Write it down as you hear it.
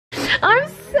I'm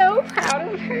so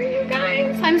proud of her, you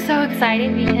guys. I'm so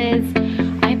excited because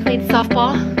I played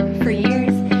softball for years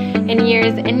and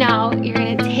years, and now you're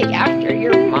gonna take after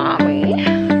your mommy.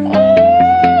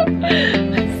 Oh,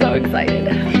 I'm so excited.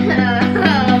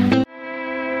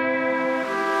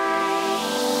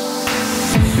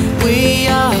 We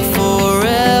are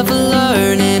forever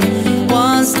learning,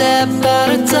 one step at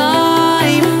a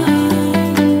time.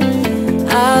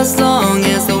 As long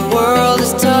as the world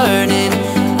is turning,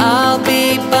 I'll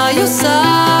be by your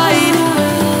side.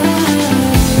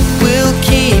 We'll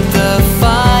keep the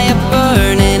fire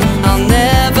burning, I'll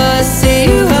never see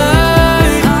you hurt.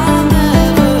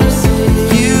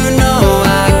 You know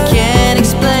I can't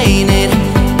explain it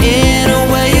in a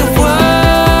way of words.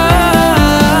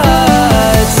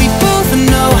 We both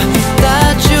know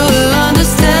that you'll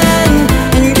understand,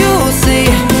 and you'll see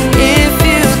if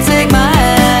you take my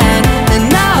hand,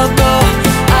 and I'll go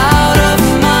out of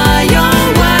my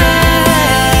own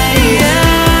way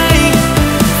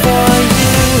for you.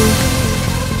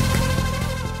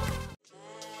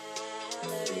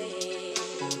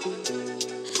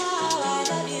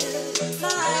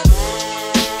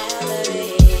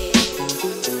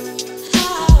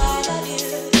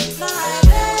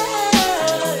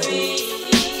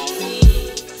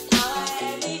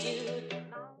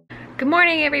 Good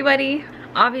morning, everybody.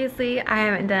 Obviously, I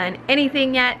haven't done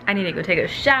anything yet. I need to go take a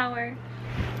shower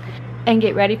and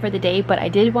get ready for the day, but I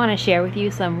did want to share with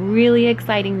you some really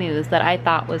exciting news that I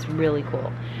thought was really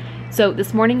cool. So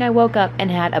this morning I woke up and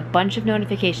had a bunch of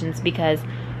notifications because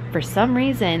for some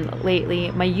reason lately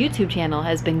my YouTube channel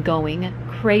has been going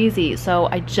crazy. So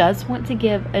I just want to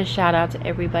give a shout out to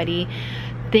everybody.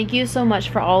 Thank you so much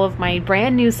for all of my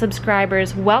brand new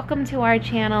subscribers. Welcome to our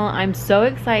channel. I'm so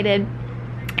excited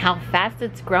how fast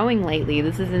it's growing lately.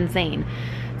 This is insane.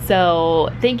 So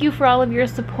thank you for all of your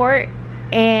support,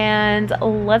 and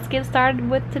let's get started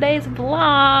with today's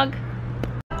vlog.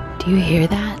 Do you hear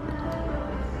that?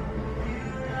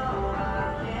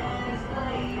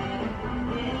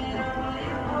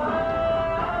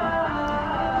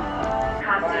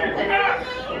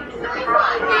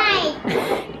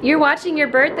 You're watching your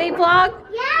birthday vlog?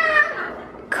 Yeah.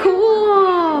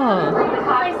 Cool.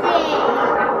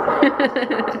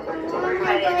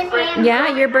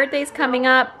 Yeah, your birthday's coming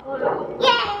up.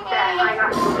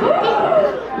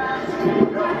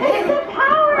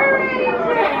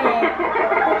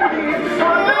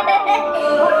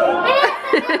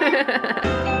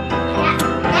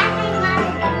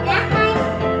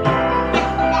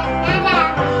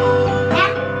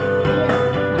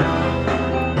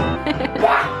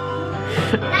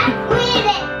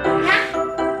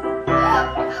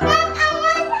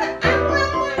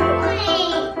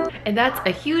 And that's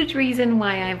a huge reason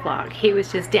why I vlog. He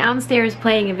was just downstairs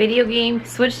playing a video game,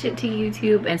 switched it to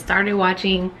YouTube, and started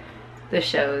watching the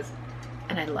shows.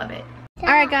 And I love it.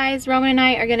 Alright guys, Roman and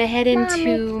I are gonna head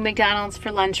into McDonald's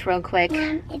for lunch real quick.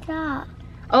 Mom, it's off.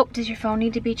 Oh, does your phone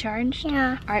need to be charged?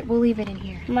 Yeah. Alright, we'll leave it in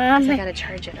here. Mom. 'Cause I gotta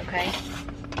charge it, okay?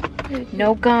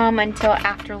 No gum until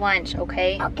after lunch,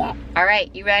 okay? Okay.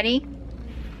 Alright, you ready?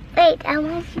 Wait, I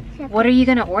want to see something. What are you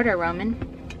gonna order, Roman?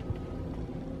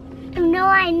 No,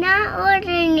 I'm not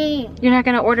ordering it. You're not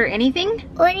gonna order anything?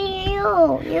 What are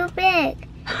you? You're big.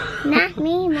 Not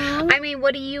me, Mom. I mean,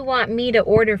 what do you want me to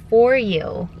order for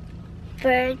you?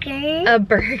 Burger. A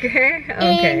burger?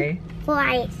 Okay. And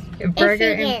fries. A burger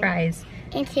chicken. and fries.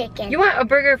 And chicken. You want a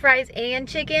burger, fries, and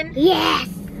chicken? Yes.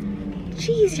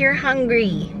 Jeez, you're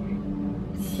hungry.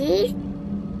 Cheese?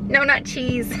 No, not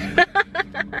cheese.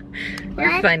 You're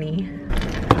What? funny.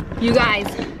 You guys,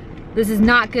 this is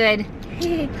not good.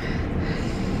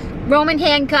 Roman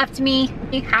handcuffed me.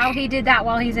 How he did that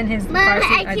while he's in his car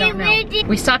seat, I don't know.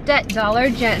 We stopped at Dollar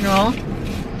General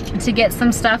to get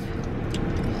some stuff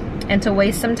and to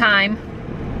waste some time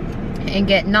and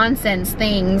get nonsense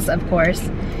things, of course.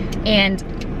 And,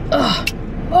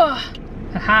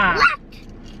 haha. What?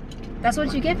 That's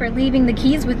what you get for leaving the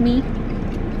keys with me.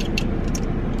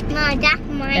 No, that's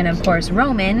mine. And of course,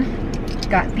 Roman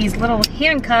got these little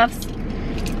handcuffs.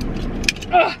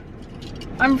 Ugh,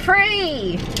 I'm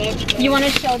free. You want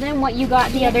to show them what you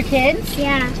got the other kids?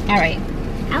 Yeah. All right.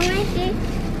 I want to see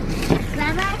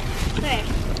Bubba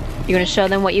first. You want to show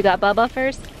them what you got Bubba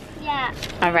first? Yeah.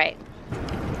 All right.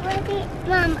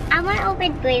 Mom, I want to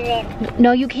open it.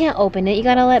 No, you can't open it. You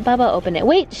got to let Bubba open it.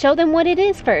 Wait, show them what it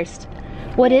is first.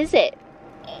 What is it?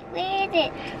 Where is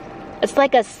it? It's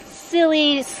like a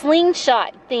silly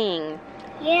slingshot thing.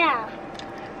 Yeah.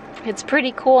 It's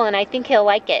pretty cool, and I think he'll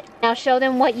like it. Now show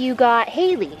them what you got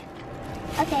Haley.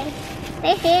 Okay.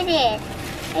 They hate it.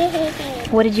 They hate it.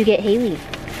 What did you get Haley?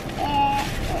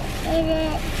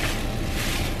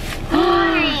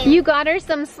 slime. You got her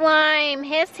some slime.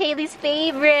 It's Haley's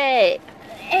favorite.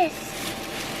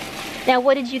 Now,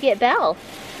 what did you get Belle?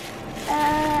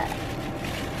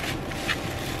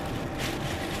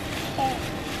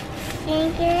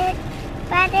 Finger,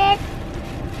 but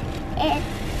it's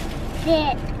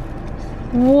it.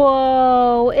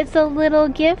 Whoa, it's a little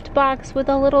gift box with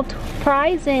a little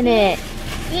prize in it.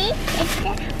 See? It's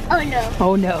the, oh no.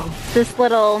 Oh no. This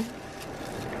little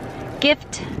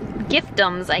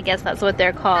giftums, I guess that's what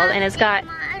they're called. And it's got,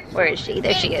 where is she?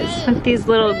 There she is. These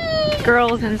little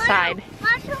girls inside.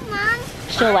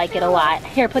 She'll like it a lot.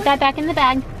 Here, put that back in the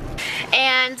bag.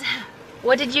 And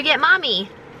what did you get Mommy?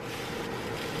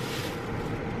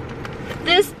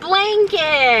 This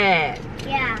blanket.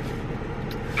 Yeah.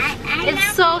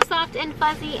 It's so soft and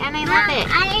fuzzy and I love it.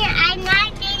 I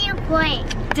not need your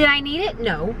point. Did I need it?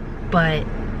 No, but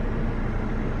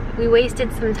we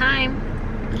wasted some time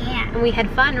Yeah. and we had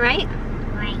fun, right?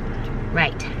 Right.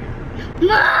 Right.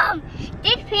 Mom!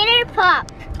 This Peter Pop.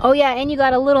 Oh yeah, and you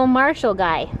got a little Marshall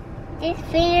guy. This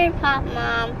Peter Pop,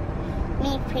 Mom.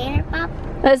 Me Peter Pop.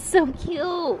 That's so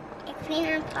cute. It's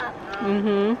Peter Pop, Mom.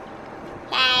 Mm-hmm.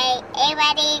 Hey,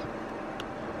 everybody.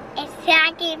 It's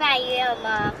talking about you,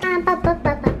 Mom.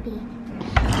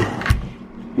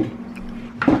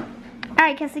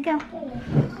 Alright, Kessie, go.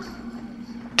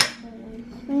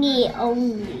 Me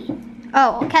only.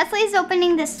 Oh, Kesley's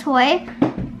opening this toy.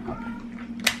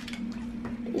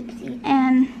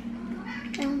 And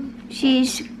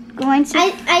she's going to...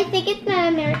 I think it's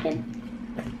not American.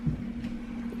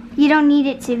 You don't need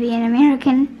it to be an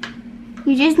American.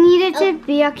 You just need it to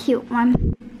be a cute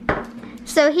one.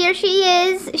 So here she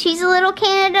is. She's a little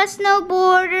Canada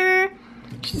snowboarder.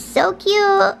 She's so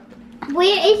cute.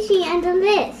 Where is she on the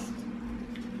list?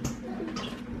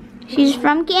 She's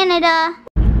from Canada.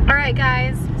 All right,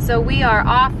 guys. So we are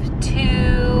off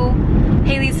to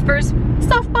Haley's first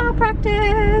softball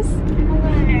practice. I'm a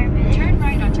little nervous. Turn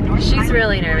right onto North She's Highway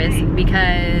really nervous 48.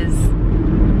 because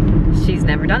she's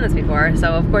never done this before. So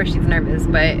of course she's nervous,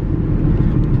 but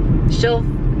she'll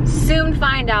soon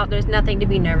find out there's nothing to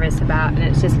be nervous about and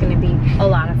it's just gonna be a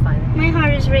lot of fun. My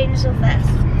heart is racing so fast.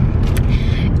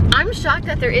 I'm shocked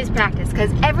that there is practice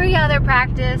because every other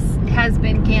practice has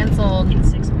been canceled In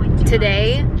 6.2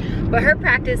 today, but her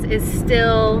practice is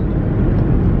still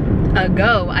a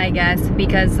go, I guess,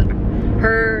 because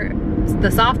the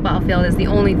softball field is the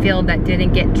only field that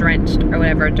didn't get drenched or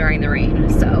whatever during the rain.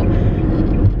 So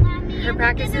her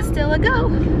practice is still a go.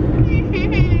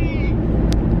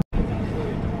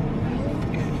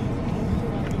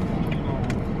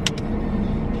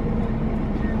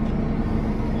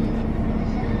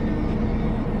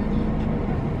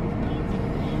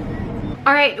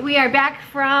 All right, we are back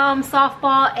from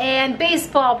softball and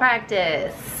baseball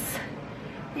practice.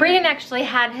 Brayden actually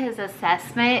had his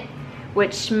assessment,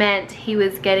 which meant he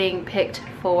was getting picked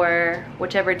for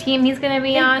whichever team he's gonna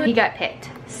be on. He got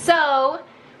picked. So,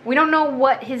 we don't know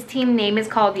what his team name is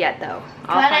called yet though.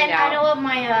 I'll find out. I know what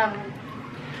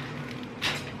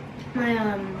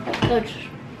my coach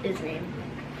is named.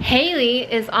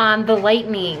 Haley is on the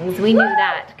Lightnings. We knew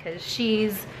that because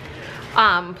she's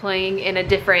playing in a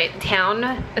different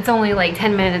town. It's only like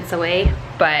 10 minutes away,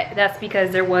 but that's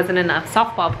because there wasn't enough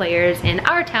softball players in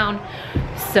our town,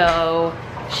 so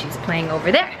she's playing over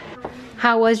there.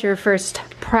 How was your first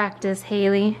practice,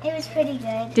 Haley? It was pretty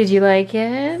good. Did you like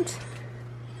it?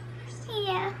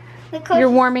 Yeah. The coach, You're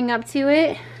warming up to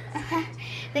it?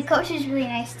 the coach is really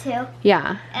nice too.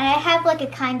 Yeah. And I have like a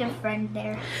kind of friend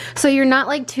there. So you're not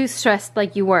like too stressed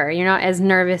like you were. You're not as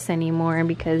nervous anymore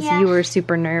because Yeah. you were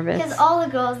super nervous. Because all the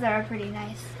girls there are pretty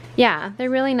nice. Yeah, they're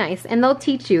really nice and they'll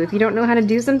teach you. If you don't know how to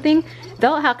do something,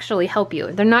 they'll actually help you.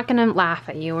 They're not gonna laugh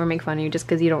at you or make fun of you just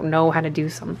because you don't know how to do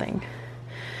something.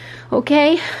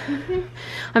 Okay?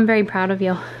 I'm very proud of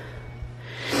you.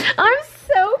 I'm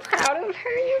so proud of her,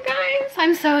 you guys.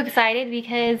 I'm so excited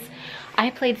because I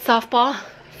played softball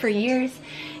for years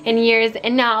and years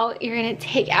and now you're gonna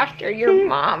take after your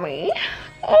mommy.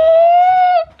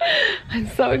 Oh, I'm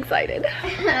so excited.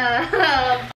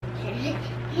 Here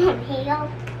you go.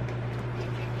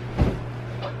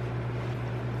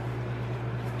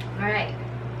 All right,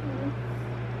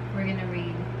 we're gonna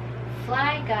read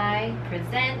Fly Guy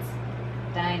presents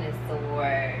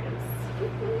Dinosaurs.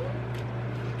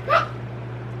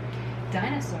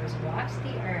 Dinosaurs walked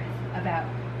the earth about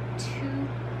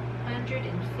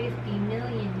 250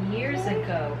 million years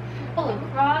ago, all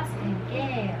across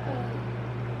Pangaea.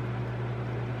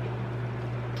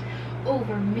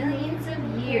 Over millions of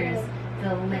years,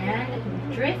 the land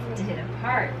drifted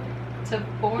apart to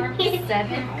form 7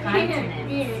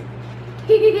 continents.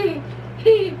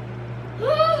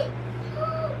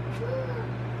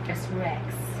 Tyrannosaurus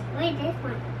Rex. Wait, this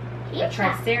one. A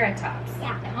Triceratops.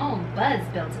 Yeah. At home, Buzz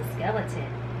built a skeleton.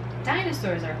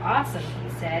 Dinosaurs are awesome, he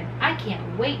said. I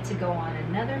can't wait to go on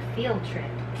another field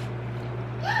trip.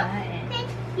 Button.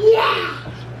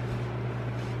 Yeah.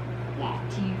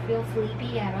 Do you feel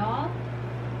sleepy at all?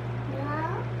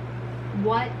 No.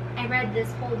 What? I read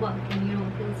this whole book and you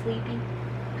don't feel sleepy?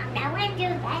 I'm not going to do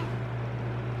that.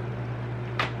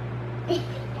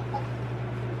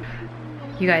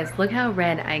 You guys, look how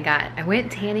red I got. I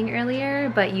went tanning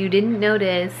earlier, but you didn't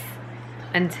notice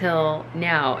until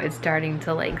now. It's starting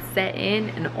to like set in,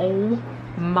 and oh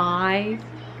my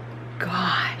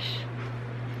gosh.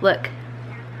 Look.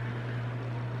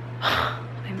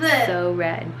 I'm so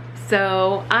red.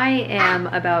 So I am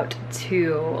about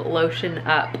to lotion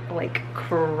up like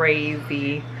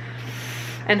crazy.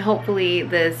 And hopefully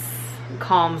this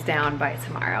calms down by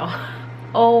tomorrow.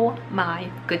 Oh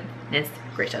my goodness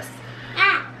gracious.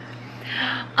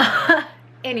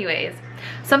 Anyways,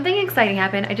 something exciting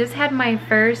happened. I just had my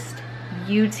first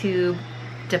YouTube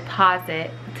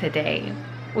deposit today,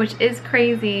 which is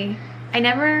crazy. I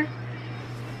never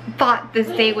thought this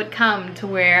day would come to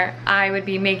where I would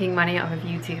be making money off of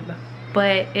YouTube,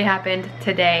 but it happened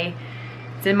today.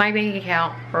 It's in my bank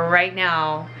account right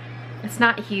now. It's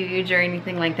not huge or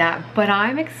anything like that, but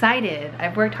I'm excited.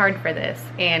 I've worked hard for this,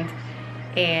 and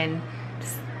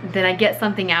then I get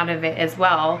something out of it as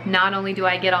well. Not only do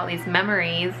I get all these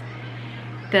memories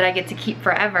that I get to keep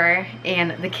forever,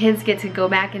 and the kids get to go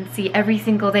back and see every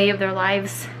single day of their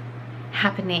lives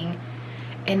happening,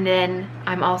 and then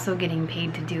I'm also getting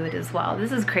paid to do it as well.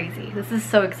 This is crazy. This is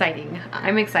so exciting.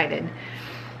 I'm excited.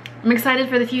 I'm excited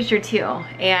for the future too,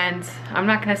 and I'm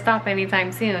not gonna stop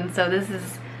anytime soon, so this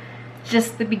is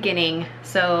just the beginning.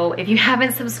 So if you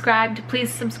haven't subscribed,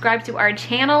 please subscribe to our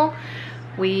channel.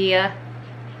 We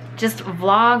just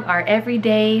vlog our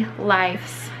everyday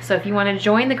lives. So if you want to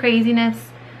join the craziness,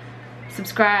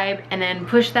 subscribe and then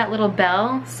push that little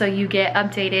bell so you get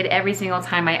updated every single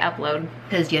time I upload,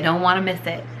 because you don't want to miss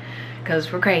it,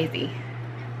 because we're crazy.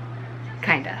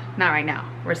 Kinda. Not right now.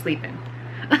 We're sleeping.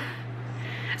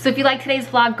 So if you like today's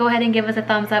vlog, go ahead and give us a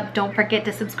thumbs up. Don't forget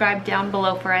to subscribe down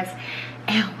below for us,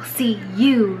 and we'll see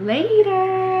you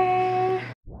later.